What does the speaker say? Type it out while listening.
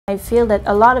I feel that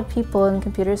a lot of people in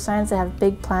computer science, they have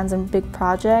big plans and big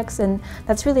projects, and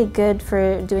that's really good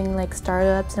for doing like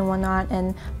startups and whatnot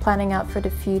and planning out for the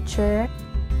future.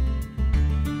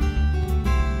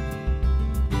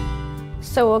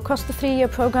 So across the 3-year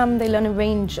program, they learn a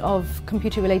range of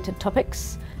computer-related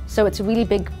topics. So it's a really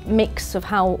big mix of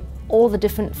how all the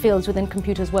different fields within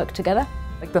computers work together.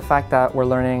 I like the fact that we're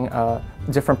learning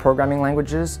different programming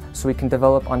languages so we can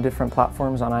develop on different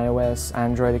platforms on iOS,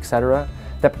 Android, etc.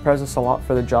 That prepares us a lot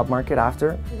for the job market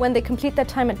after. When they complete their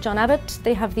time at Abbott,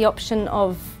 they have the option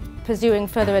of pursuing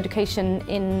further education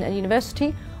in a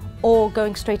university or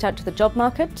going straight out to the job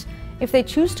market. If they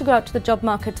choose to go out to the job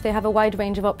market, they have a wide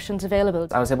range of options available.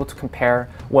 I was able to compare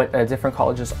what different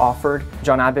colleges offered.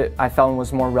 Abbott, I found,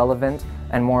 was more relevant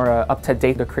and more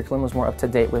up-to-date. The curriculum was more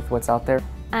up-to-date with what's out there.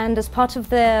 And as part of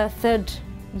their 3rd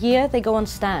year, they go on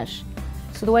stage.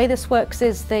 So the way this works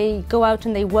is they go out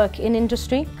and they work in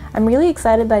industry. I'm really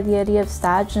excited by the idea of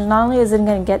stage, and not only is it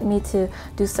going to get me to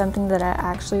do something that I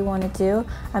actually want to do,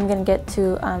 I'm going to get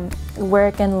to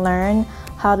work and learn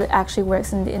how it actually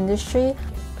works in the industry.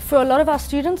 For a lot of our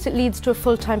students, it leads to a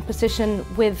full-time position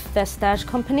with their stage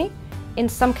company. In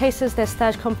some cases, their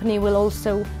stage company will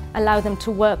also allow them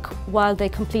to work while they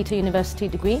complete a university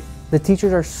degree. The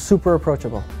teachers are super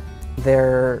approachable.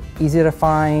 They're easy to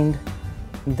find.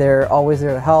 They're always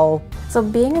there to help. So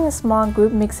being in a small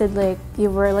group makes it like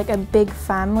you were like a big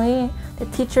family. The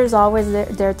teacher's always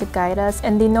there to guide us,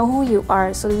 and they know who you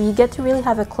are, so you get to really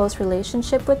have a close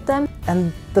relationship with them.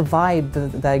 And the vibe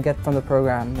that I get from the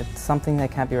program, it's something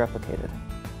that can't be replicated.